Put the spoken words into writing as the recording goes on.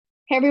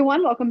Hey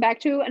everyone, welcome back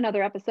to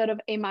another episode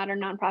of A Modern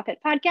Nonprofit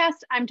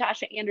Podcast. I'm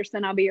Tasha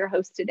Anderson. I'll be your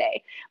host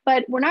today.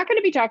 But we're not going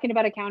to be talking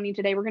about accounting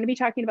today. We're going to be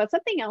talking about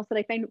something else that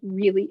I find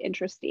really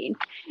interesting.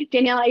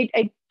 Danielle,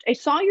 I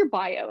saw your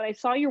bio and I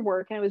saw your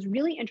work, and I was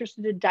really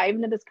interested to dive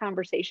into this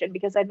conversation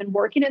because I've been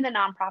working in the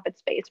nonprofit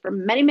space for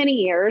many, many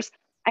years.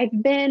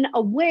 I've been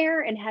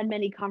aware and had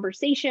many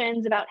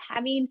conversations about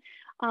having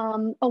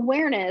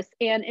awareness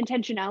and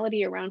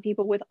intentionality around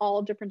people with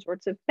all different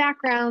sorts of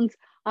backgrounds,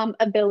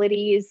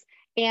 abilities.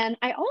 And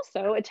I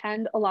also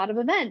attend a lot of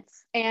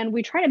events, and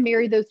we try to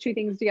marry those two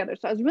things together.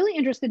 So I was really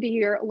interested to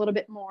hear a little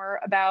bit more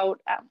about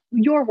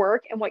your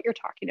work and what you're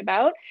talking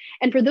about.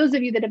 And for those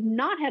of you that have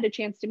not had a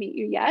chance to meet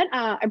you yet,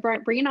 I'm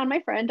bringing on my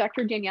friend,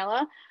 Dr.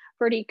 Daniela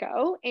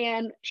Verdico,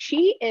 and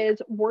she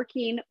is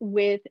working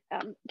with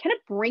kind of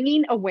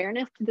bringing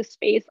awareness to the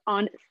space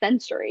on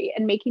sensory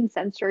and making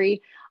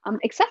sensory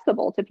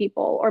accessible to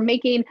people, or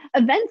making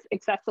events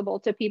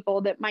accessible to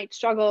people that might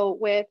struggle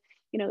with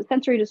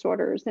sensory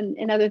disorders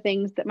and other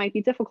things that might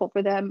be difficult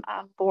for them,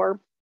 for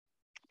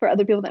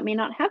other people that may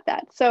not have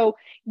that. So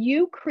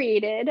you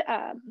created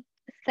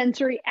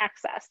Sensory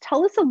Access.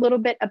 Tell us a little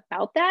bit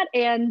about that,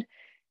 and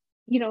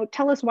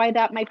tell us why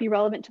that might be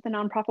relevant to the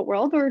nonprofit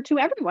world or to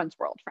everyone's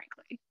world,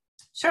 frankly.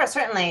 Sure,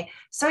 certainly.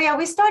 So yeah,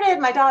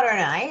 my daughter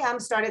and I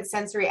started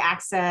Sensory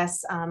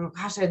Access,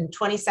 in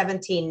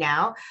 2017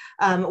 now,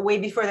 way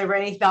before there were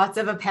any thoughts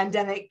of a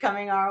pandemic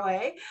coming our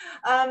way.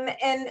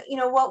 And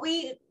what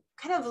we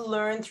kind of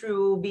learned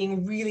through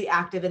being really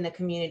active in the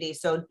community.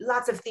 So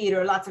lots of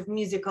theater, lots of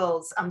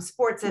musicals,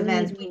 sports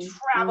events. We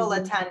travel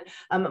a ton.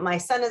 My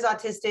son is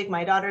autistic,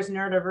 my daughter's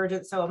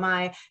neurodivergent, so am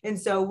I. And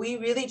so we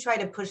really try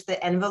to push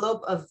the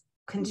envelope of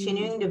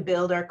continuing to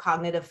build our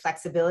cognitive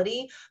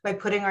flexibility by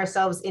putting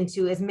ourselves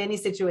into as many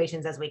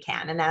situations as we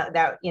can. And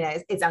that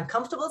it's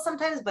uncomfortable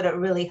sometimes, but it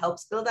really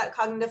helps build that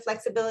cognitive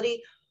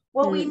flexibility.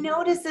 What we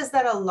noticed is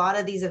that a lot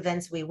of these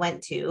events we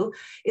went to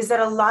is that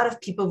a lot of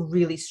people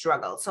really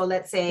struggle. So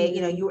let's say,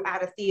 you're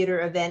at a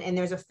theater event and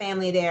there's a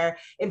family there,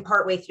 and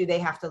partway through they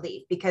have to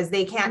leave because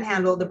they can't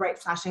handle the bright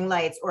flashing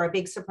lights or a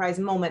big surprise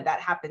moment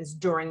that happens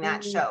during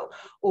that show.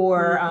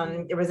 Or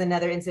there was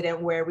another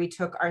incident where we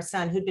took our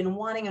son, who'd been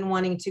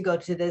wanting to go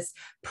to this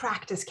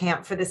practice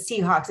camp for the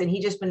Seahawks, and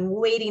he'd just been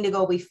waiting to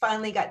go. We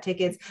finally got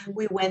tickets.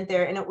 We went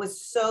there, and it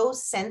was so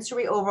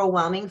sensory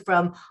overwhelming,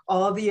 from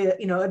all the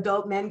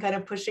adult men kind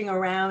of pushing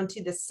around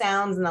to the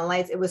sounds and the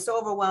lights. It was so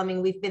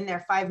overwhelming. We've been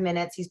there 5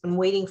 minutes. He's been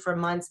waiting for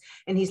months,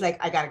 and he's like,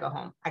 I got to go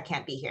home. I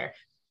can't be here.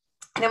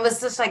 And it was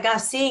just like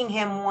us seeing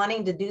him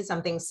wanting to do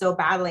something so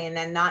badly and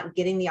then not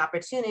getting the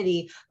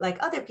opportunity like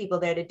other people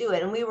there to do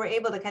it. And we were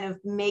able to kind of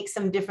make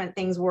some different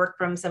things work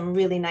from some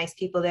really nice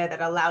people there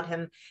that allowed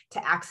him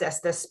to access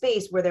the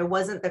space where there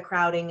wasn't the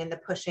crowding and the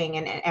pushing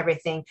and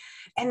everything.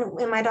 And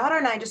my daughter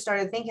and I just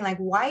started thinking, like,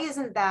 why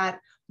isn't that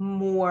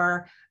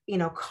more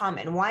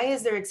common? Why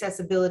is there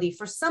accessibility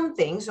for some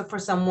things, or for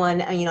someone,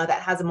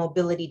 that has a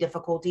mobility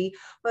difficulty,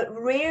 but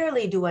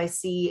rarely do I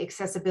see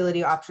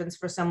accessibility options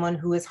for someone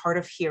who is hard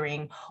of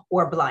hearing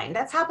or blind?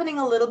 That's happening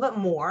a little bit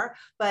more,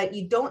 but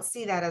you don't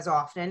see that as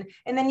often.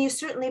 And then you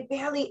certainly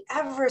barely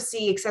ever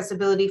see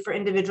accessibility for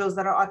individuals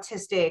that are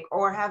autistic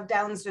or have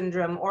Down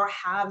syndrome or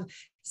have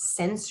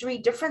sensory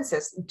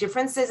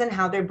differences in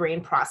how their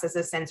brain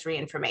processes sensory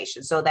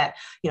information, so that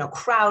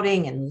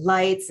crowding and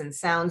lights and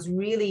sounds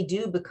really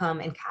do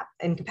become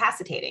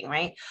incapacitating,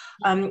 right?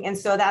 And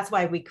so that's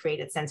why we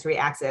created Sensory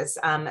Access.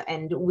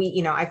 And we,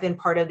 I've been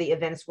part of the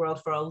events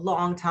world for a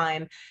long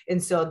time,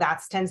 and so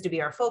that tends to be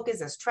our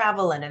focus, is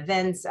travel and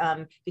events,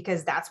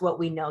 because that's what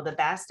we know the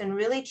best, and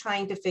really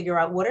trying to figure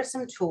out what are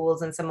some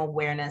tools and some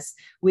awareness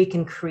we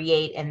can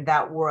create in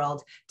that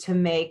world to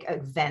make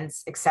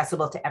events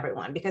accessible to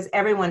everyone, because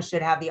everyone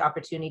should have the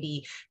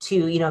opportunity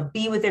to,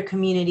 be with their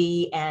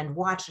community and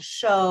watch a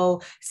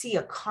show, see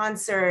a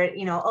concert,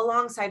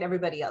 alongside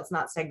everybody else,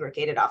 not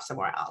segregated off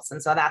somewhere else.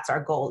 And so that's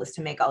our goal, is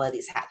to make all of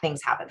these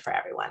things happen for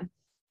everyone.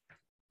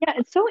 Yeah,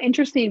 it's so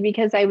interesting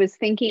because I was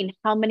thinking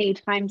how many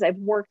times I've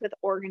worked with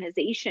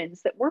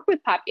organizations that work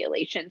with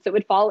populations that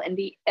would fall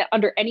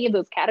under any of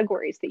those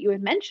categories that you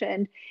had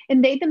mentioned,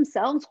 and they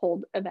themselves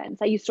hold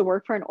events. I used to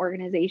work for an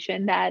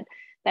organization that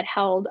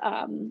held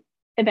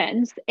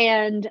events,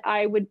 and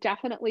I would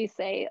definitely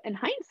say, in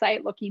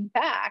hindsight, looking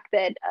back,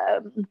 that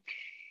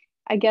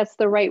I guess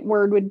the right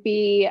word would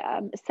be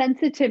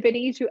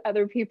sensitivity to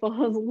other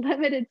people's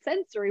limited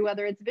sensory,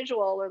 whether it's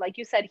visual or, like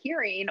you said,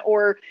 hearing,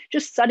 or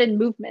just sudden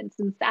movements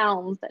and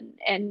sounds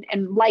and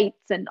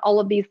lights, and all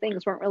of these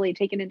things weren't really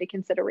taken into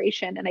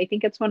consideration. And I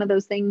think it's one of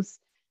those things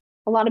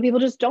a lot of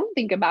people just don't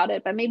think about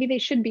it, but maybe they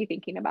should be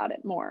thinking about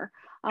it more.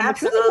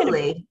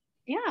 Absolutely.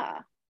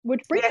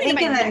 Which brings me I think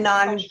to my in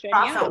the next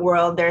nonprofit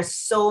world, there's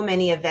so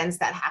many events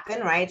that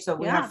happen, right? So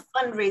we have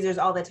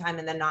fundraisers all the time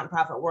in the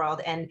nonprofit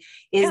world. And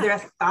is there a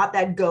thought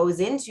that goes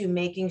into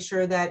making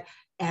sure that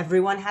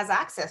everyone has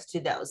access to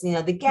those,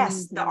 the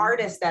guests, the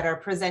artists that are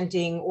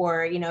presenting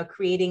or,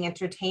 creating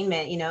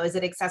entertainment, is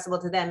it accessible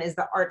to them? Is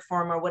the art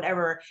form or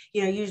whatever,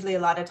 usually a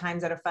lot of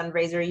times at a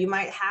fundraiser, you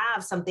might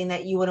have something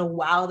that you want to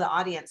wow the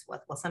audience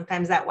with. Well,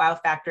 sometimes that wow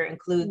factor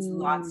includes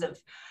lots of,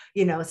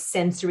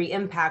 sensory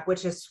impact,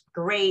 which is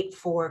great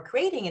for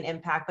creating an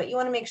impact, but you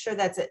want to make sure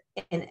that's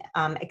an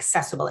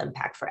accessible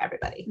impact for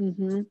everybody.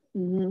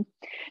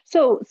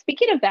 So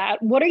speaking of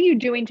that, what are you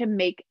doing to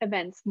make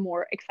events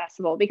more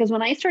accessible? Because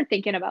when I start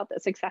thinking about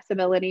this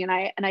accessibility, and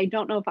I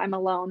don't know if I'm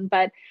alone,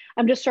 but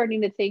I'm just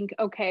starting to think,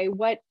 okay,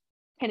 what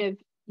kind of,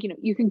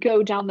 you can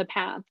go down the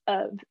path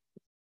of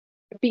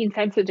being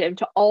sensitive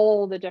to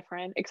all the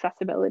different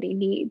accessibility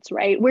needs,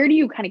 right? Where do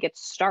you kind of get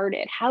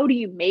started? How do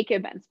you make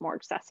events more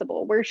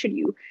accessible? Where should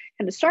you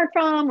kind of start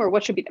from, or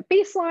what should be the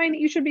baseline that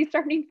you should be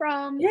starting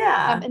from?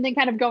 And then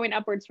kind of going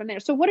upwards from there.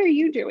 So what are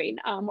you doing,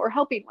 or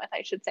helping with,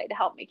 I should say, to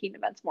help making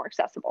events more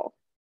accessible?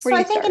 So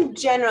I think in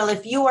general,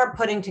 if you are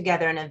putting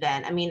together an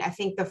event, I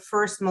think the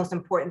first most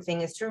important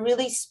thing is to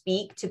really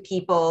speak to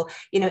people,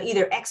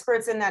 either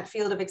experts in that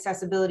field of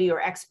accessibility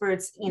or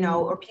experts,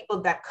 or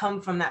people that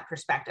come from that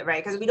perspective,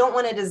 right? Because we don't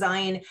want to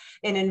design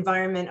an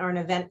environment or an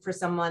event for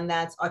someone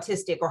that's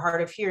autistic or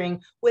hard of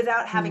hearing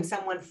without having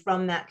someone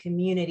from that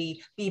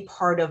community be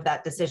part of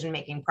that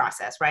decision-making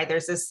process, right?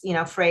 There's this,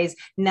 phrase,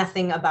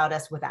 nothing about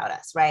us without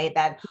us, right?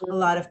 That a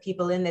lot of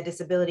people in the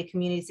disability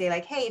community say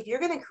like, hey, if you're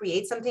going to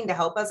create something to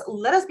help us,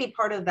 let us be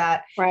part of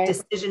that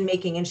decision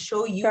making and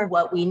show you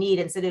what we need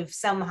instead of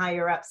some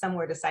higher up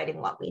somewhere deciding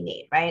what we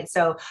need, right?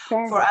 So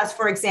for us,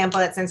 for example,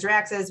 at Sensory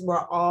Access,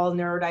 we're all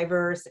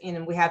neurodiverse,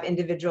 and we have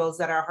individuals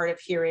that are hard of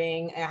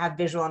hearing and have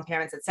visual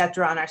impairments, et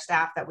cetera, on our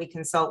staff that we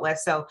consult with.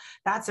 So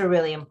that's a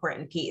really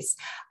important piece.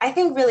 I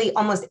think really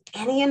almost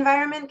any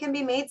environment can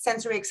be made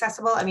sensory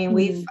accessible.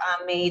 We've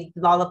made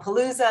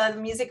Lollapalooza,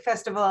 the music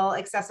festival,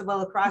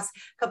 accessible across a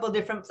couple of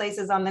different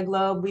places on the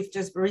globe. We've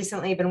just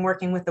recently been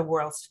working with the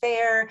World's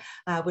Fair,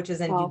 which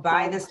is in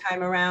Dubai this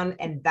time around.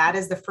 And that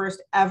is the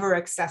first ever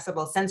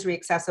sensory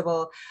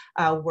accessible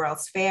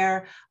World's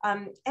Fair.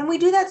 And we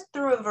do that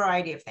through a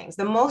variety of things.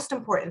 The most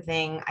important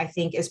thing, I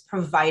think, is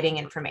providing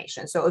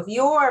information. So if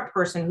you're a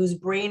person whose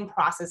brain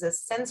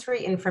processes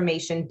sensory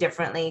information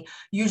differently,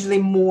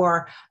 usually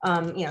more,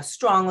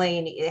 strongly,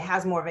 and it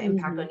has more of an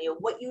impact on you,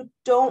 what you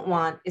don't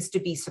want is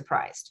to be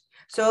surprised.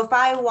 So if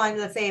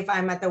let's say if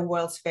I'm at the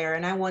World's Fair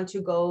and I want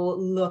to go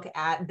look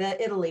at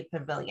the Italy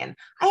pavilion,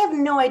 I have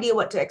no idea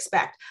what to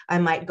expect. I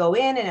might go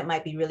in and it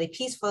might be really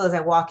peaceful as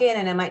I walk in,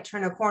 and I might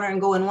turn a corner and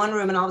go in one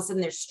room and all of a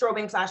sudden there's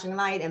strobing flashing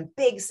light and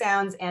big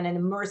sounds and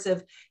an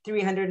immersive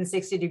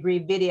 360-degree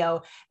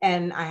video.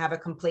 And I have a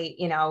complete,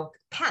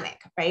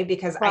 panic, right?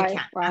 Because I can't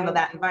handle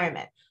that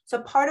environment.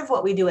 So part of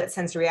what we do at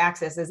Sensory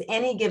Access is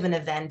any given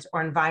event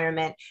or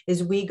environment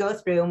is we go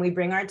through and we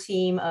bring our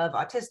team of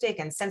autistic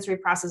and sensory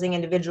processing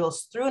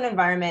individuals through an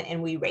environment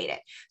and we rate it.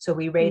 So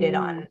we rate it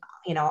on,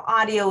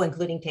 audio,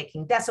 including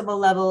taking decibel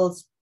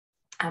levels,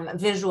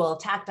 visual,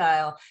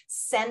 tactile,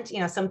 scent,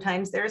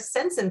 sometimes there's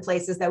scents in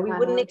places that we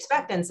wouldn't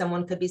expect, and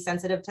someone could be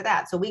sensitive to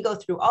that. So we go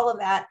through all of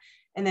that.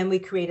 And then we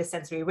create a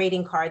sensory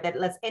rating card that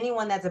lets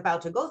anyone that's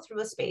about to go through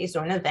a space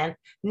or an event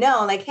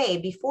know, like, hey,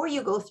 before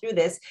you go through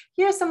this,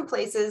 here's some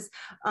places,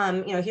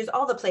 here's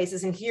all the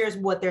places, and here's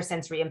what their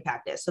sensory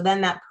impact is. So then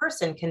that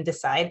person can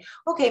decide,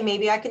 okay,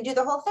 maybe I can do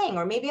the whole thing,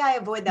 or maybe I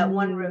avoid that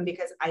one room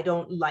because I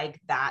don't like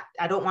that.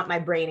 I don't want my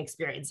brain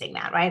experiencing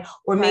that, right?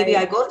 Or maybe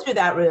I go through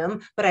that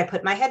room, but I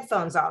put my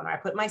headphones on, or I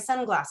put my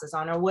sunglasses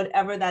on, or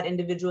whatever that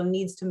individual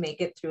needs to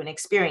make it through an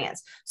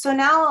experience. So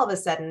now all of a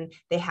sudden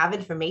they have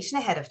information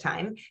ahead of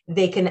time.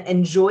 They can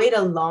enjoy it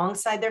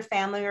alongside their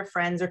family or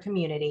friends or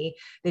community.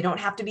 They don't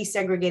have to be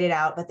segregated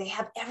out, but they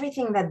have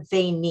everything that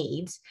they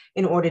need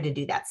in order to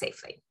do that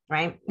safely,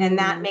 right? And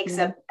that makes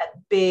a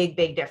big,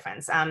 big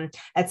difference.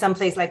 At some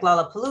place like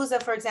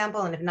Lollapalooza, for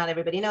example, and if not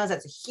everybody knows,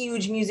 that's a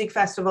huge music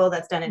festival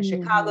that's done in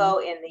Chicago,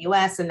 in the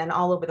US, and then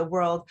all over the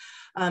world.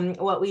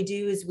 What we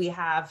do is we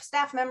have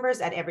staff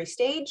members at every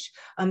stage.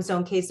 So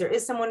in case there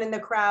is someone in the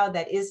crowd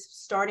that is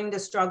starting to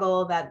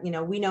struggle, that,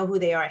 we know who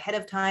they are ahead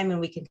of time and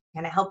we can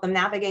kind of help them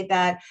navigate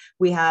that.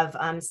 We have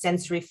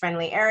sensory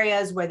friendly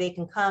areas where they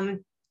can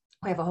come.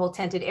 We have a whole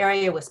tented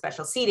area with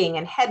special seating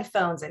and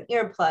headphones and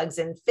earplugs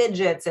and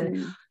fidgets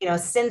and,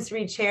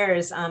 sensory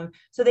chairs.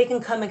 So they can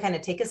come and kind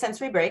of take a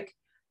sensory break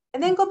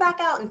and then go back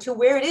out into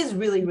where it is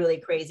really, really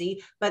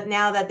crazy. But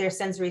now that their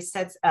sensory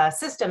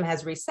system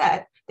has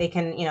reset, they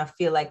can,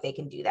 feel like they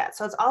can do that.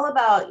 So it's all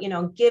about,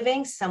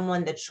 giving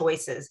someone the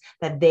choices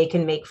that they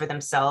can make for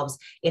themselves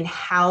in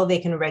how they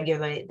can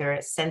regulate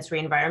their sensory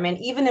environment,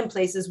 even in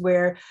places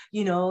where,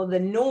 the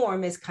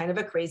norm is kind of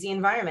a crazy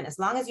environment. As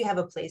long as you have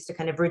a place to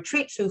kind of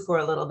retreat to for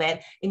a little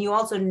bit, and you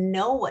also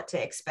know what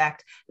to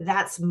expect,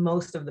 that's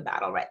most of the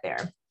battle right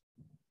there.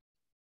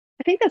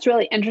 I think that's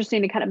really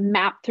interesting to kind of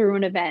map through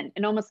an event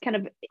and almost kind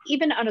of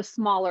even on a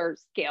smaller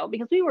scale,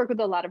 because we work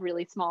with a lot of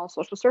really small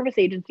social service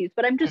agencies,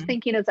 but I'm just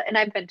thinking and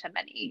I've been to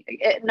many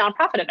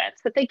nonprofit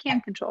events that they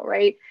can control,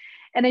 right?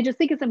 And I just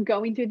think as I'm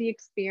going through the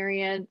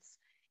experience,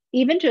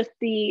 even just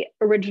the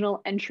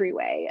original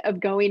entryway of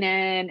going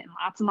in and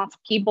lots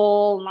of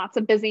people, and lots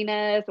of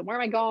busyness, and where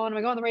am I going? Am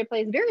I going to the right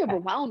place? Very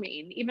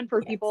overwhelming, even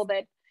for people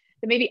that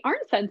maybe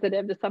aren't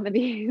sensitive to some of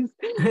these,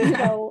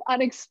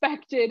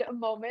 unexpected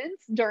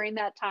moments during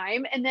that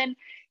time. And then,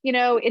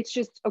 it's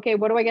just, okay,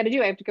 what do I got to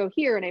do? I have to go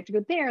here and I have to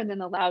go there. And then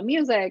the loud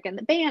music and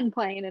the band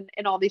playing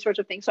and all these sorts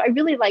of things. So I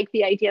really like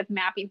the idea of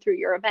mapping through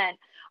your event,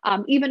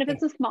 even if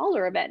it's a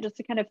smaller event, just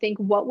to kind of think,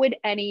 what would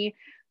any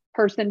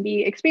person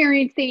be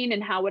experiencing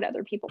and how would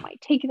other people might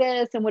take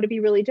this, and would it be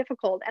really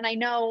difficult? And I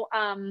know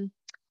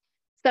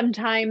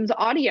sometimes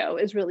audio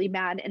is really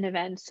bad in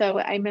events, so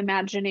I'm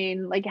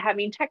imagining like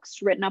having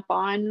text written up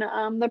on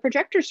the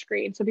projector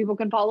screen so people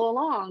can follow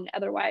along,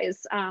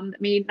 otherwise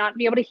may not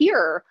be able to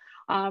hear,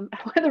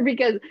 whether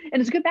because, and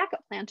it's a good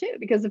backup plan too,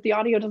 because if the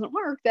audio doesn't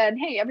work, then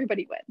hey,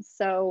 everybody wins.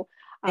 So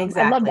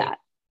exactly. I love that.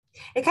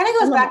 It kind of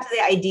goes back to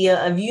the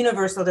idea of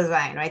universal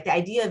design, right? The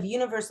idea of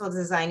universal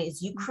design is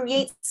you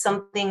create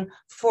something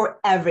for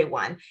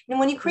everyone. And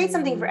when you create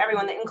something for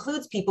everyone, that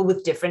includes people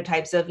with different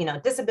types of,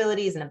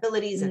 disabilities and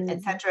abilities and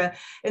et cetera.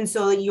 And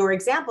so your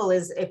example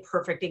is a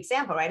perfect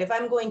example, right? If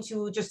I'm going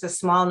to just a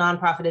small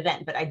nonprofit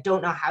event, but I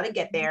don't know how to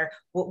get there,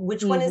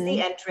 which one is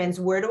the entrance?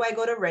 Where do I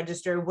go to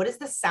register? What is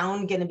the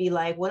sound going to be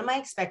like? What am I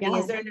expecting?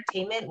 Is there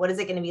entertainment? What is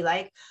it going to be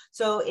like?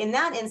 So in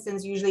that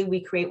instance, usually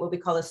we create what we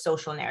call a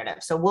social narrative.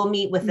 So we'll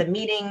meet with the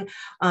meeting,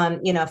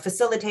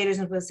 facilitators,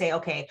 and we'll say,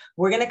 okay,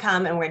 we're going to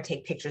come and we're going to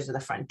take pictures of the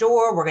front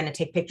door. We're going to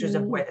take pictures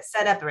of where the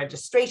setup, the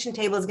registration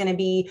table is going to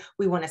be.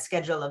 We want to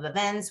schedule of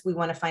events. We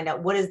want to find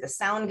out what is the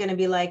sound going to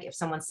be like. If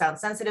someone's sound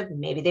sensitive,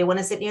 maybe they want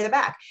to sit near the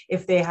back.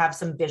 If they have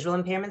some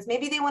visual impairments,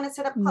 maybe they want to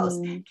sit up close.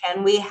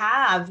 Can we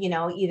have,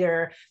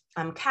 either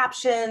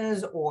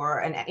captions or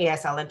an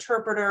ASL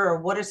interpreter,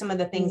 or what are some of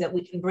the things that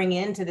we can bring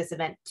into this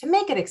event to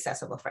make it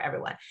accessible for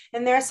everyone?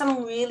 And there are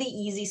some really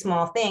easy,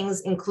 small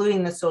things,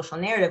 including the social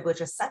narrative,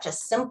 which is such a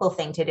simple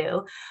thing to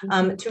do,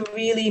 to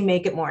really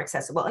make it more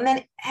accessible. And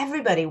then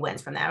everybody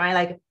wins from that, right?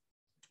 Like,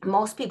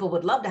 most people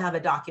would love to have a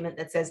document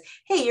that says,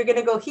 hey, you're going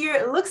to go here.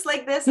 It looks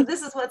like this, and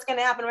this is what's going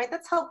to happen, right?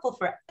 That's helpful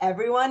for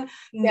everyone,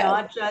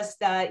 not just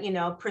that,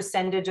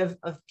 percentage of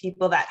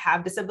people that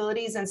have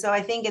disabilities. And so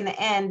I think in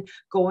the end,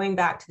 going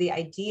back to the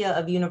idea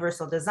of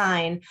universal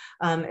design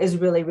is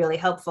really, really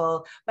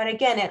helpful. But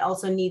again, it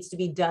also needs to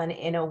be done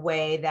in a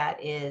way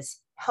that is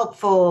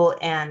helpful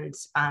and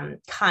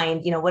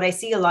kind. What I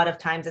see a lot of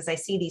times is I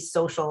see these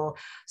social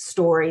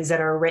stories that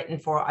are written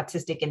for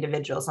autistic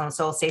individuals. And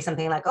so I'll say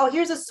something like, oh,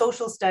 here's a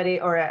social study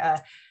or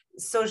a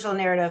social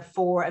narrative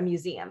for a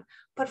museum.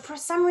 But for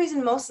some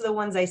reason, most of the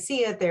ones I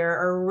see out there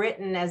are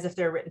written as if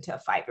they're written to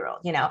a 5-year-old.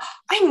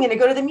 I'm going to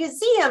go to the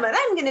museum and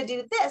I'm going to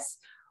do this,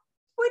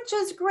 which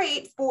is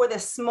great for the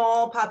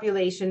small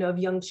population of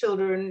young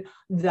children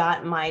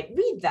that might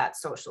read that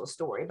social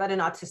story. But an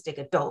autistic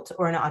adult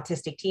or an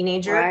autistic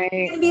teenager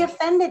can be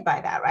offended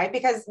by that, right?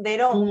 Because they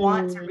don't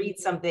want to read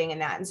something in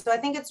that. And so I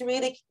think it's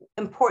really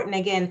important,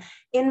 again,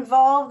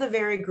 involve the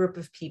very group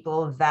of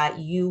people that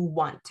you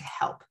want to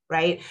help,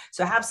 right?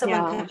 So have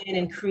someone come in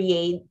and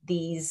create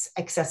these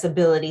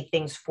accessibility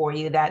things for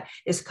you that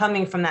is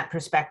coming from that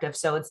perspective.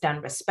 So it's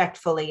done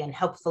respectfully and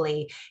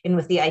helpfully, and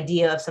with the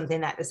idea of something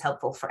that is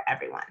helpful for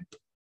everyone.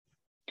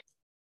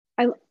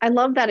 I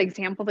love that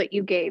example that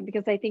you gave,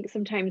 because I think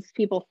sometimes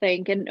people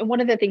think, and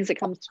one of the things that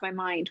comes to my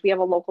mind, we have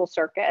a local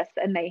circus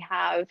and they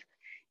have,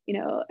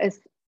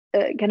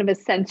 a kind of a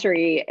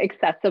sensory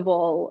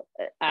accessible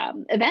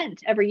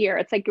event every year.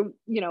 It's like,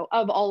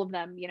 of all of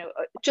them,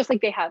 just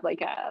like they have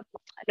like a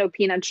No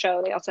Peanuts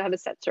show, they also have a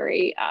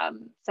sensory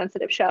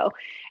sensitive show.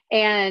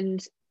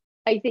 And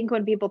I think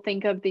when people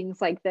think of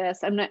things like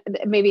this,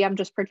 maybe I'm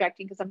just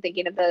projecting because I'm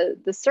thinking of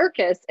the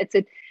circus,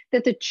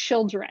 that the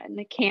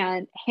children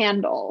can't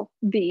handle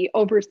the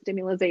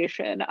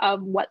overstimulation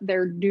of what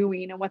they're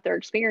doing and what they're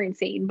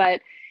experiencing.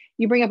 But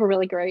you bring up a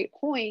really great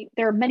point.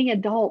 There are many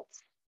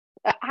adults.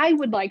 I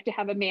would like to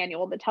have a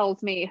manual that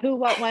tells me who,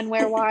 what, when,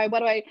 where, why, what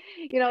do I,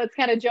 it's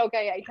kind of a joke.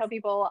 I tell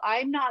people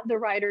I'm not the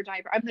ride or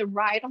diver. I'm the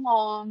ride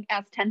along,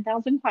 ask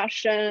 10,000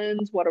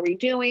 questions. What are we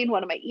doing?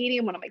 What am I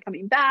eating? When am I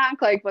coming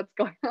back? Like, what's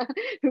going on?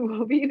 Who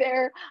will be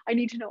there? I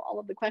need to know all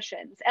of the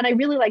questions. And I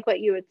really like what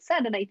you had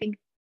said. And I think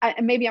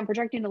maybe I'm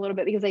projecting a little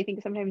bit, because I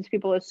think sometimes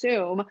people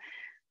assume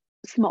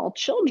small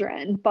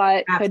children,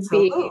 but could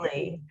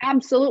be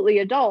absolutely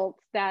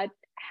adults that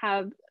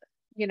have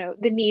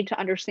the need to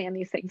understand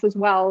these things as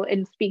well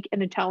and speak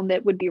in a tone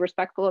that would be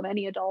respectful of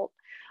any adult.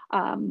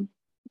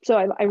 So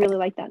I really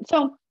like that.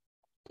 So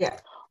a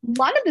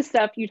lot of the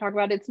stuff you talk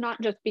about, it's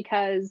not just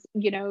because,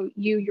 you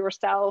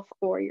yourself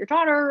or your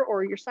daughter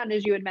or your son,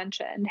 as you had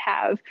mentioned,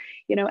 have,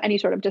 any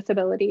sort of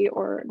disability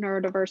or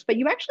neurodiverse, but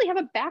you actually have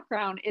a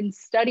background in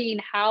studying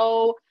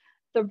how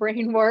the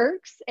brain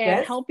works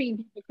and helping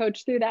people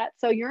coach through that.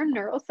 So you're a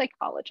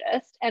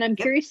neuropsychologist, and I'm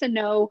curious to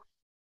know,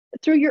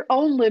 through your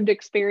own lived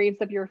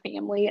experience of your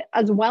family,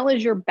 as well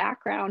as your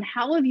background,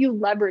 how have you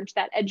leveraged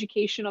that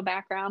educational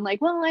background? Like,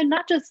 well, I'm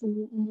not just,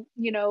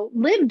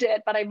 lived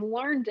it, but I've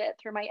learned it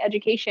through my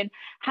education.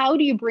 How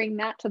do you bring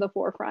that to the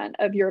forefront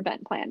of your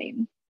event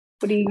planning?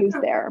 What do you use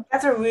there?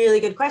 That's a really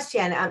good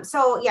question.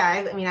 So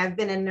yeah, I mean, I've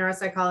been a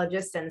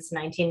neuropsychologist since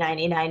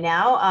 1999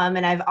 now,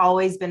 and I've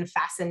always been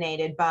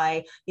fascinated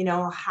by,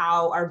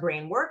 how our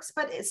brain works,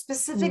 but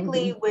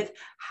specifically with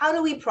how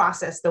do we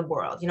process the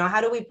world?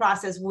 How do we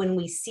process when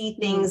we see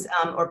things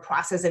or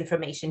process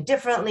information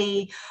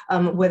differently,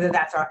 whether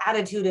that's our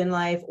attitude in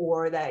life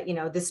or that,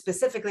 this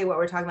specifically what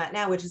we're talking about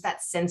now, which is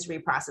that sensory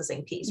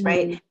processing piece,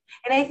 right?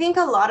 And I think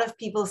a lot of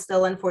people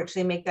still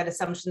unfortunately make that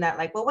assumption that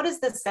like, well, what is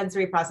this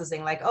sensory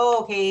processing? Like,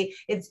 oh, okay,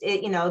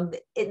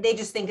 they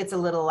just think it's a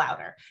little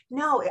louder.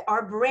 No,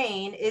 our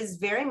brain is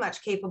very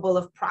much capable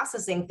of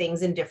processing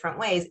things in different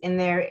ways. In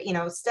there,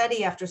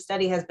 study after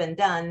study has been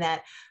done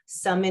that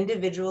some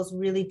individuals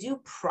really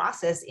do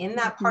process in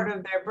that part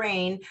of their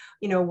brain,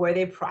 where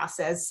they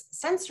process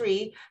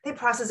sensory, they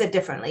process it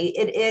differently.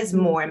 It is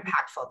more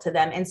impactful to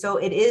them. And so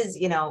it is,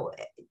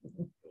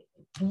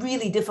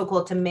 really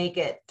difficult to make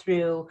it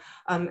through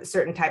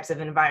certain types of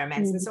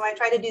environments. And so I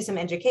try to do some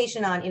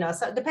education on,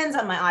 so it depends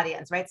on my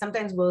audience, right?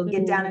 Sometimes we'll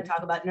get down and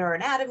talk about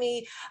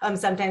neuroanatomy.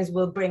 Sometimes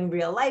we'll bring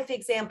real life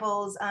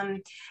examples.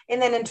 And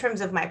then in terms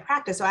of my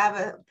practice, so I have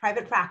a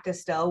private practice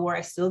still where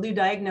I still do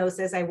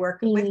diagnosis. I work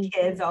with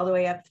kids all the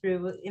way up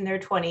through in their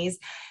 20s.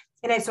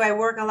 And so I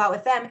work a lot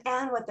with them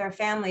and with their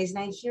families. And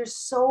I hear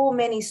so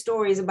many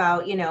stories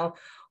about,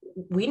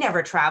 we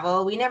never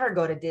travel. We never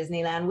go to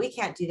Disneyland. We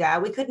can't do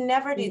that. We could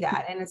never do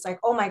that. And it's like,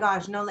 oh my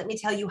gosh, no, let me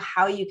tell you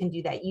how you can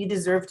do that. You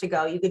deserve to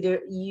go.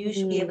 You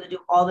should be able to do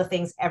all the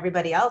things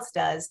everybody else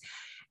does.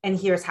 And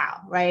here's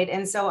how, right?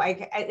 And so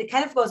it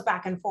kind of goes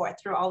back and forth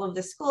through all of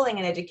the schooling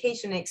and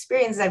education and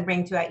experiences I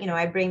bring to it.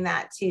 I bring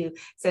that to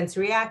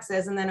Sensory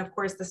Access. And then of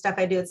course, the stuff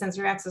I do at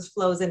Sensory Access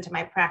flows into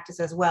my practice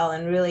as well.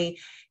 And really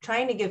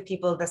trying to give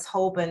people this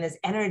hope and this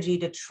energy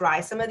to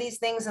try some of these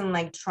things and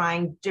like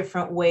trying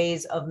different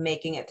ways of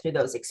making it through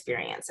those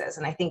experiences.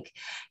 And I think,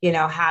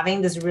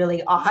 having this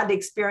really odd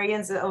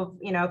experience of,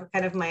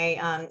 kind of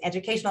my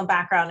educational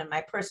background and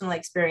my personal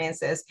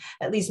experiences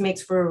at least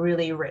makes for a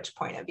really rich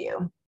point of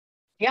view.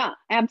 Yeah,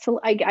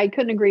 absolutely. I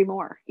couldn't agree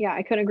more. Yeah,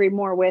 I couldn't agree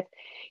more with,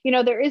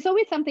 there is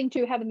always something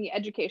to having the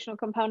educational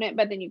component,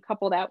 but then you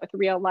couple that with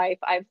real life.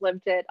 I've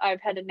lived it.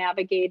 I've had to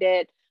navigate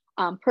it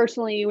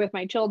personally with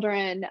my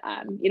children.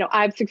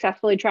 I've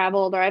successfully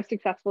traveled or I've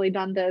successfully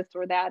done this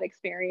or that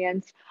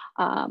experience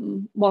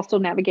while still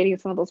navigating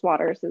some of those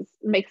waters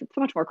makes it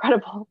so much more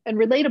credible and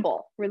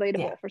relatable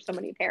for so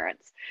many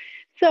parents.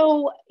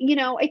 So,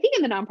 I think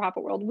in the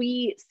nonprofit world,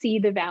 we see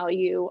the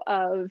value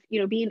of,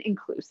 being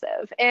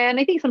inclusive. And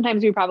I think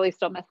sometimes we probably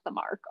still miss the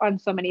mark on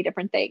so many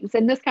different things.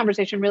 And this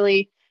conversation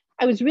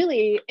I was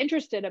really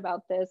interested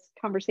about this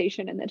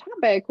conversation and the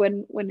topic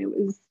when it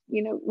was,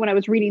 when I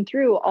was reading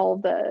through all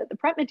the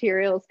prep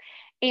materials.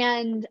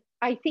 And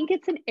I think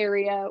it's an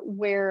area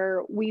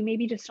where we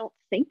maybe just don't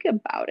think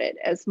about it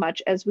as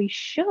much as we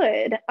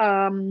should.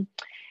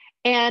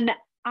 And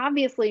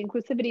obviously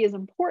inclusivity is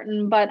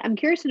important, but I'm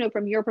curious to know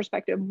from your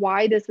perspective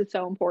why this is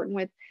so important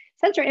with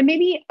sensory, and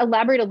maybe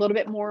elaborate a little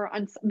bit more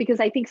on, because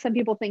I think some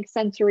people think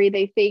sensory,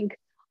 they think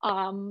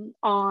on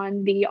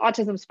the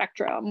autism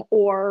spectrum,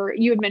 or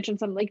you had mentioned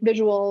some like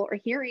visual or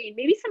hearing,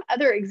 maybe some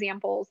other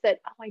examples that,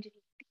 I didn't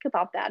think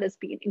about that as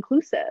being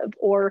inclusive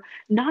or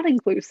not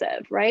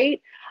inclusive,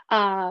 right?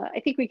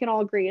 I think we can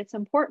all agree it's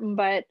important,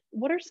 but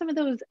what are some of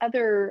those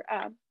other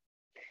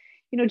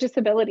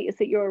disabilities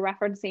that you were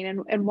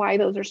referencing and why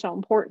those are so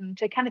important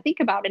to kind of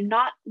think about and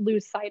not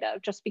lose sight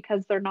of just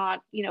because they're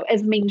not,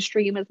 as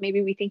mainstream as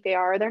maybe we think they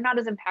are. They're not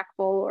as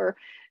impactful or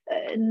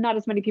not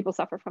as many people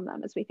suffer from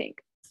them as we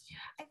think.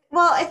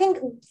 Well, I think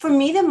for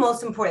me, the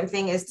most important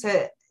thing is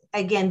to,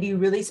 again, be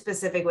really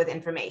specific with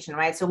information,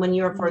 right? So when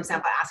you're, for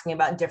example, asking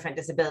about different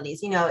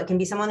disabilities, it can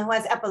be someone who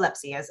has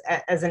epilepsy as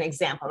an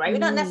example, right? We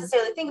don't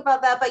necessarily think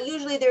about that, but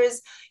usually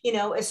there's,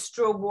 a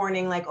strobe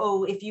warning, like,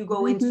 oh, if you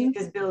go into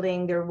this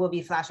building, there will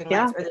be flashing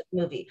lights or this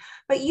movie.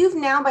 But you've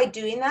now, by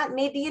doing that,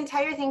 made the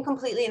entire thing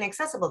completely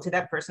inaccessible to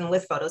that person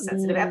with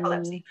photosensitive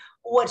epilepsy.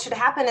 What should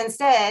happen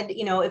instead,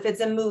 if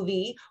it's a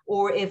movie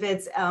or if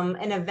it's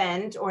an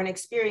event or an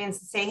experience,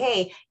 to say,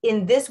 hey,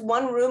 in this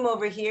one room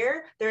over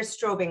here, there's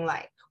strobing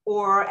light.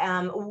 Or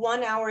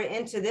 1 hour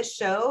into this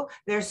show,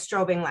 there's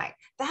strobing light.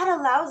 That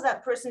allows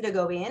that person to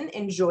go in,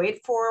 enjoy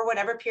it for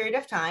whatever period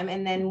of time.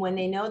 And then when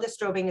they know the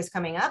strobing is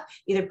coming up,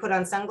 either put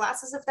on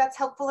sunglasses if that's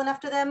helpful enough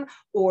to them,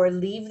 or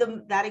leave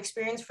them that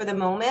experience for the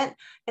moment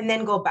and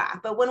then go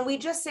back. But when we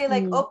just say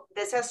like, oh,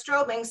 this has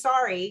strobing,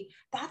 sorry,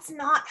 that's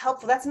not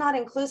helpful. That's not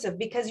inclusive,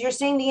 because you're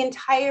saying the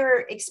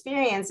entire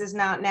experience is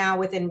not now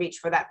within reach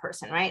for that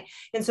person, right?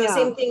 And so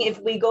same thing, if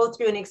we go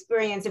through an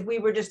experience, if we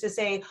were just to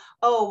say,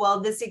 oh, well,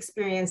 this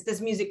experience,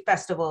 this music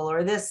festival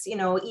or this,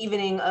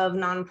 evening of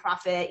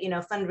nonprofit,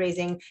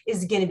 fundraising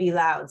is going to be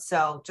loud.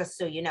 So just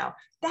so you know,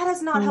 that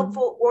is not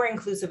helpful or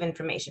inclusive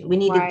information. We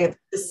need to give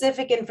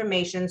specific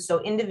information so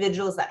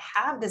individuals that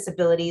have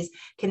disabilities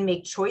can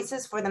make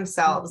choices for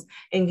themselves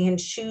and can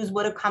choose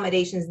what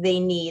accommodations they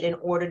need in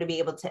order to be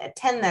able to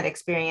attend that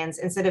experience,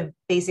 instead of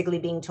basically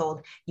being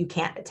told you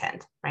can't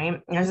attend,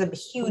 right? And there's a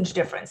huge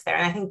difference there.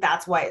 And I think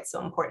that's why it's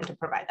so important to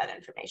provide that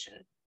information.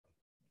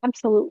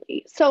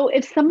 Absolutely. So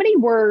if somebody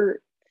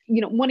were,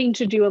 wanting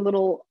to do a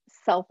little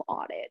self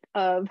audit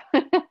of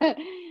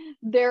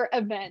their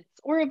events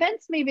or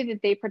events maybe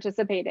that they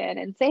participate in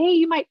and say, hey,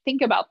 you might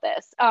think about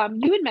this.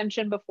 You had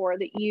mentioned before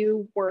that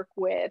you work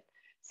with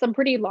some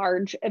pretty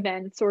large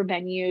events or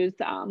venues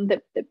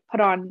that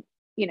put on,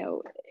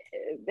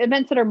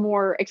 events that are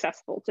more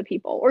accessible to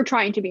people or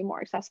trying to be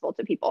more accessible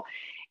to people.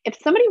 If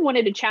somebody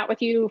wanted to chat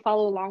with you,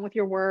 follow along with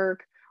your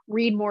work,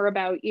 read more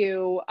about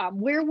you,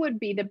 where would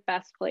be the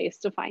best place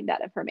to find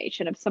that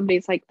information? If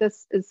somebody's like,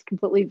 this is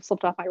completely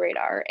slipped off my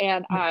radar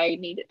and I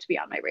need it to be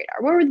on my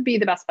radar, where would be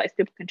the best place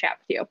people can chat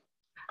with you?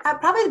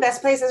 Probably the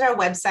best place is our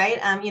website.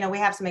 We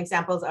have some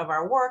examples of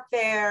our work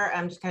there,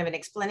 just kind of an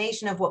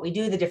explanation of what we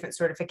do, the different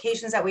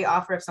certifications that we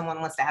offer if someone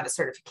wants to have a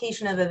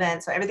certification of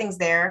events. So everything's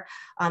there.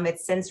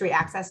 It's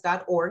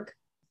sensoryaccess.org.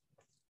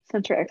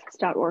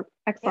 Sensoryaccess.org.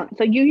 Excellent. Yeah.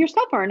 So you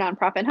yourself are a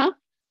nonprofit, huh?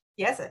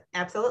 Yes,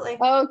 absolutely.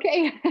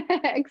 Okay.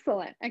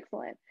 Excellent.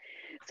 Excellent.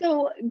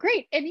 So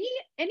great. Any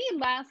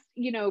last,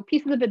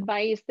 pieces of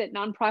advice that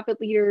nonprofit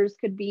leaders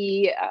could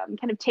be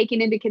kind of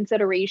taking into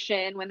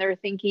consideration when they're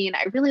thinking,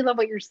 I really love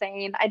what you're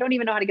saying. I don't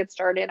even know how to get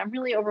started. I'm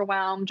really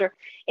overwhelmed, or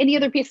any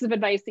other pieces of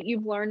advice that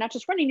you've learned, not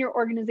just running your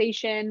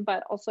organization,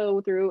 but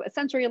also through a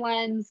sensory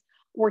lens,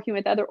 working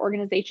with other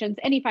organizations.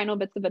 Any final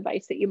bits of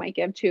advice that you might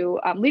give to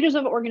leaders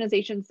of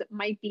organizations that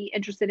might be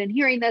interested in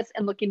hearing this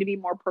and looking to be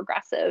more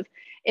progressive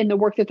in the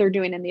work that they're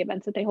doing and the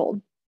events that they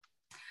hold?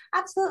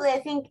 Absolutely. I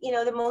think,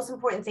 the most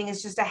important thing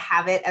is just to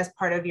have it as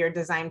part of your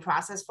design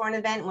process for an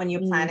event. When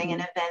you're planning an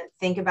event,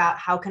 think about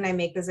how can I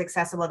make this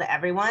accessible to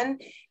everyone?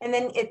 And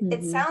then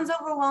it sounds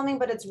overwhelming,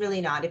 but it's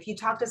really not. If you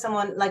talk to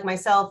someone like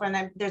myself,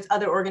 and there's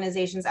other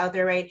organizations out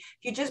there, right? If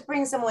you just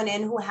bring someone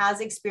in who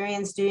has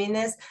experience doing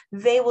this,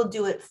 they will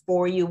do it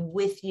for you,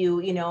 with you,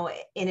 in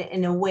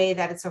a way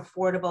that it's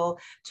affordable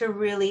to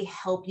really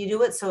help you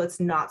do it. So it's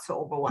not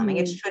so overwhelming.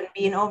 It shouldn't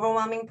be an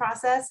overwhelming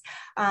process.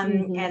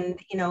 And,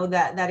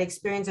 that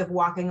experience of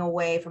walking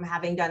away from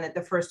having done it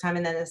the first time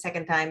and then the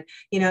second time,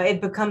 it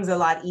becomes a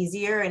lot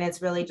easier. And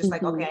it's really just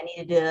like, okay, I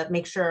needed to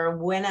make sure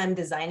when I'm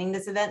designing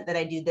this event that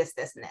I do this,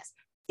 this, and this.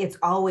 It's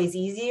always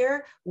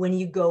easier when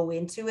you go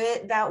into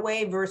it that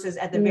way versus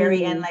at the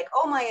very end, like,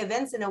 oh, my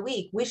event's in a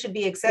week, we should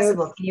be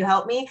accessible. Can you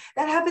help me?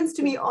 That happens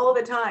to me all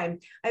the time.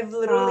 I've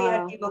literally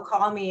had people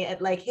call me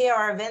at like, hey,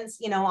 our event's,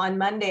 on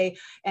Monday,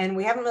 and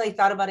we haven't really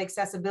thought about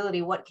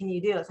accessibility. What can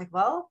you do? It's like,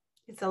 well,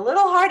 it's a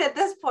little hard at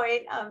this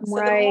point. So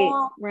the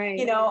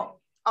more,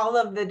 all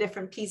of the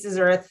different pieces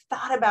are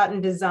thought about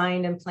and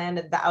designed and planned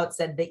at the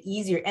outset, the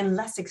easier and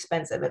less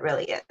expensive it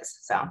really is.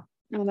 So.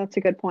 Oh, that's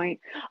a good point.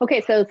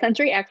 Okay, so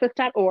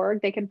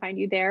sensoryaccess.org, they can find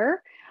you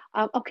there.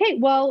 Okay,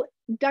 well,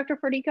 Dr.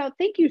 Federico,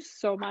 thank you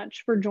so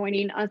much for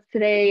joining us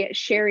today,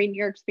 sharing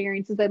your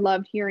experiences. I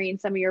loved hearing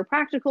some of your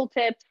practical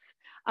tips.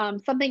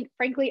 Something,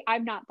 frankly,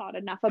 I've not thought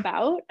enough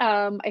about.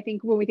 I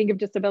think when we think of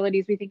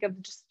disabilities, we think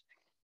of just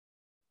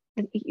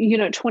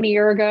 20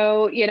 years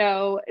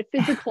ago,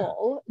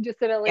 physical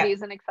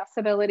disabilities and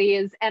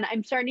accessibilities. And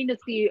I'm starting to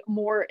see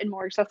more and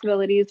more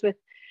accessibilities with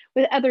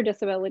other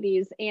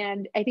disabilities.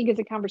 And I think it's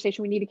a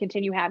conversation we need to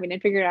continue having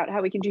and figure out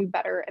how we can do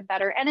better and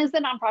better. And as the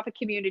nonprofit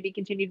community,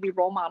 continue to be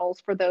role models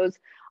for those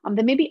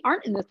that maybe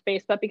aren't in this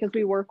space, but because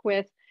we work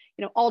with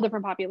all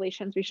different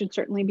populations, we should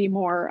certainly be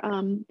more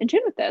in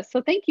tune with this.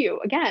 So thank you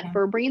again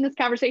for bringing this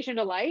conversation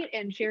to light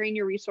and sharing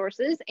your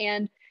resources.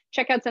 And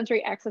check out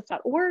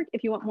sensoryaccess.org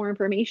if you want more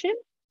information.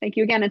 Thank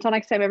you again. Until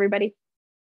next time, everybody.